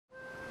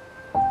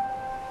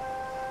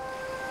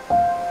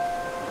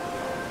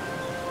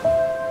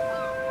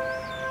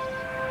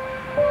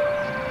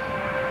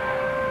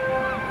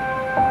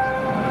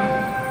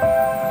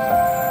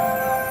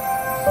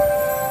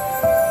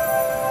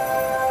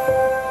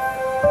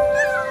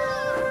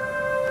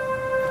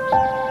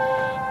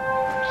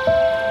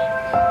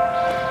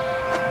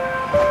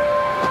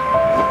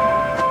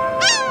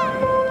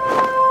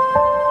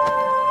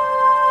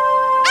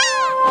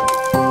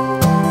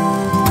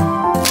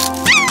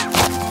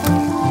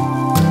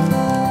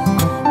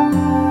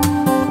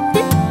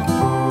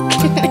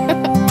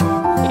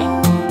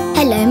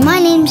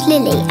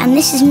Lily, and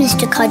this is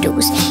Mr.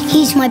 Cuddles.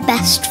 He's my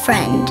best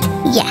friend.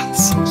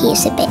 Yes, he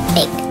is a bit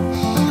big.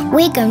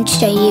 We're going to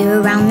show you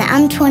around the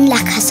Antoine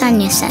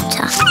Lacassagne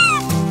Centre.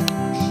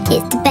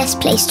 It's the best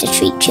place to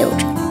treat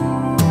children.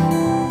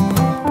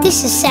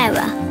 This is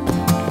Sarah.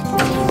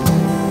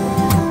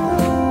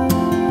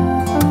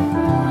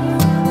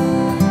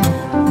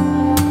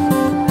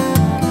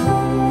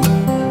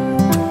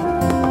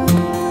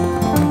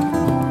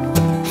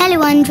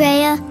 Hello,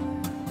 Andrea.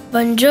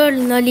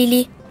 Buongiorno,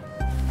 Lily.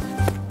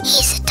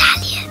 He's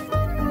Italian.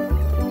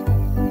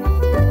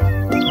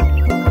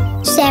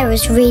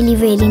 Sarah's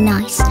really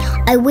nice.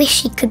 I wish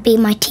she could be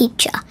my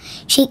teacher.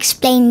 She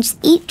explains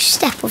each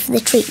step of the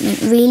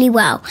treatment really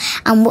well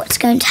and what's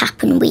going to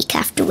happen week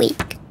after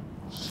week.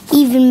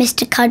 Even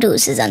Mr.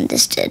 Cuddles has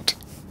understood.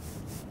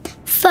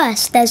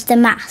 First, there's the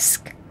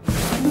mask.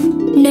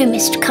 No,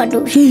 Mr.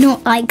 Cuddles,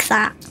 not like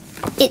that.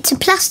 It's a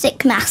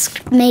plastic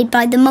mask made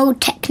by the mould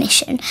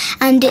technician,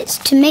 and it's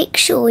to make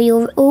sure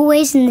you're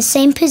always in the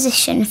same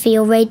position for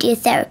your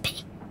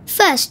radiotherapy.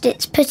 First,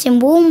 it's put in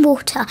warm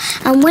water,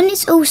 and when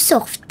it's all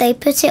soft, they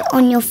put it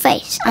on your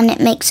face, and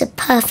it makes a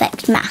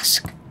perfect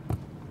mask.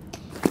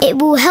 It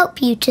will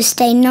help you to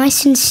stay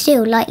nice and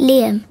still like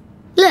Liam.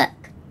 Look.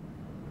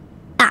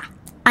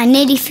 I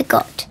nearly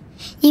forgot.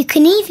 You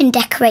can even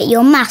decorate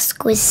your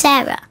mask with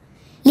Sarah.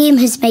 Liam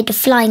has made a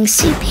flying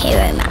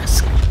superhero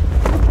mask.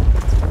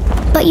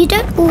 But you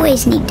don't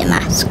always need a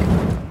mask.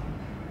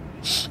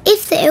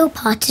 If the ill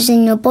part is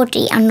in your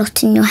body and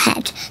not in your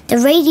head, the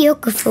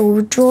radiographer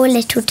will draw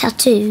little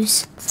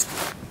tattoos.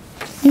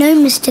 No,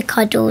 Mr.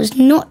 Cuddles,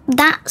 not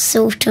that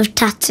sort of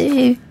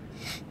tattoo.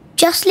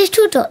 Just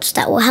little dots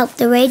that will help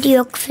the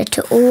radiographer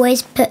to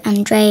always put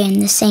Andrea in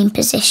the same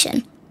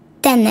position.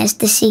 Then there's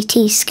the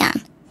CT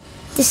scan.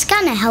 The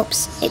scanner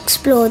helps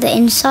explore the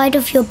inside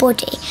of your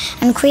body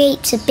and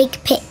creates a big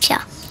picture.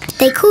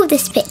 They call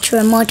this picture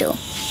a model.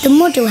 The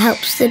model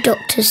helps the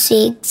doctors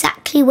see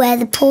exactly where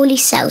the poorly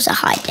cells are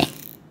hiding.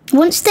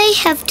 Once they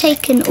have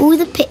taken all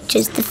the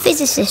pictures, the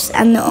physicists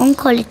and the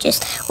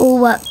oncologist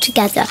all work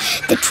together.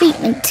 The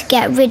treatment to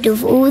get rid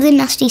of all the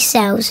nasty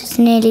cells is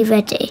nearly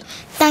ready.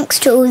 Thanks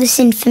to all this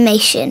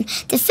information,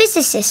 the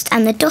physicist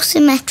and the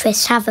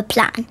dosimetrist have a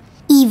plan.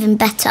 Even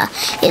better,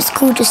 it's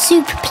called a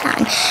super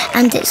plan,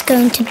 and it's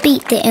going to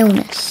beat the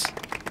illness.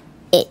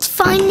 It's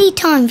finally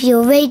time for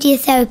your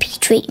radiotherapy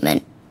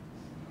treatment.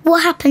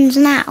 What happens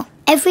now?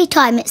 Every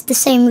time it's the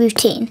same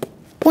routine.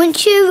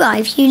 Once you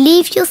arrive, you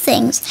leave your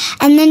things,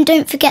 and then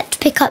don't forget to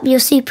pick up your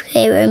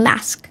superhero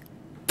mask.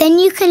 Then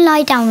you can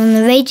lie down on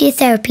the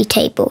radiotherapy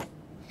table.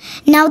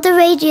 Now the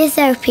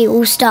radiotherapy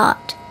will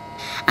start.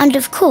 And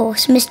of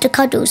course, Mr.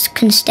 Cuddles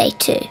can stay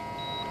too.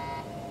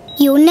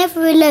 You're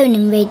never alone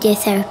in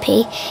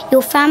radiotherapy.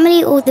 Your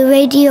family or the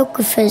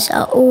radiographers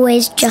are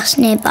always just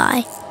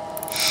nearby.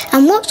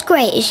 And what's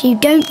great is you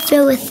don't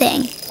feel a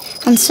thing.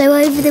 And so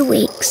over the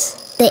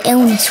weeks, the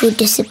illness will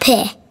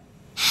disappear.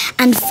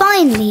 And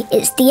finally,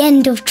 it's the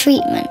end of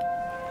treatment.